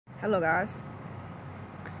Hello guys,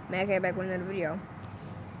 Mac here back with another video.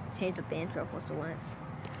 Change up the intro for once.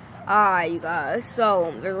 Alright you guys,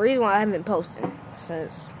 so the reason why I haven't been posting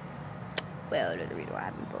since, well, there's the reason why I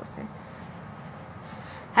haven't been posting.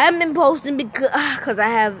 I haven't been posting because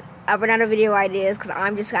I've run out of video ideas because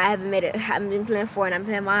I haven't made it. I haven't been playing Fortnite, I'm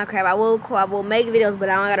playing Minecraft. I will make videos, but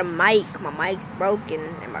I don't got a mic. My mic's broken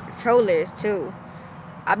and my controller is too.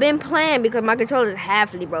 I've been playing because my controller is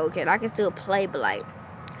halfly broken. I can still play, but like,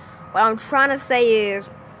 what I'm trying to say is,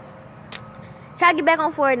 till I get back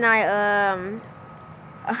on Fortnite,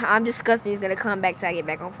 I'm disgusting. He's gonna come back till I get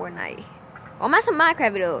back on Fortnite. I'll make some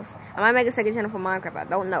Minecraft videos. I might make a second channel for Minecraft. I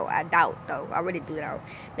don't know. I doubt though. I really do doubt.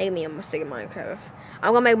 Make me a second Minecraft.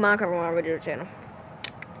 I'm gonna make Minecraft on my original channel.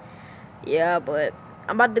 Yeah, but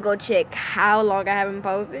I'm about to go check how long I haven't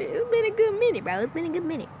posted. It's been a good minute, bro. It's been a good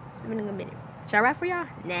minute. Should I rap for y'all?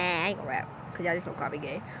 Nah, I ain't gonna rap, cause y'all just don't copy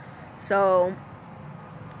game. So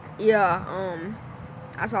yeah,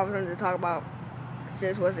 that's what I was going to talk about.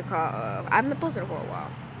 Since what's it called? I haven't been posting for a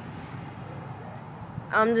while.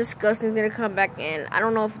 I'm disgusting's gonna come back, and I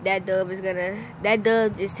don't know if that dub is gonna. That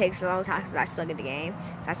dub just takes a long time because I suck at the game.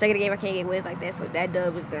 So I suck at the game. I can't get wins like that. So that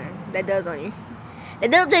dub is gonna. That dub's on you.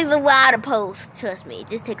 That dub takes a while to post. Trust me, it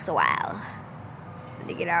just takes a while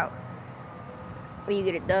to get out. When you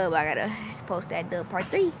get a dub, I gotta post that dub part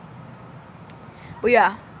 3. But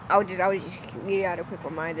yeah, I would just give you out a quick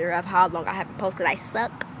reminder of how long I haven't posted. I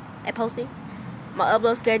suck at posting. My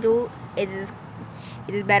upload schedule is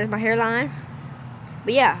as bad as my hairline.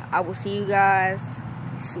 But yeah, I will see you guys.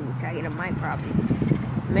 Shoot, I get a mic probably.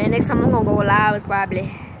 Man, next time I'm gonna go live is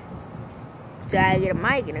probably till I get a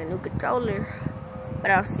mic and a new controller.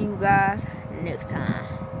 But I'll see you guys next time.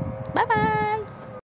 Bye bye.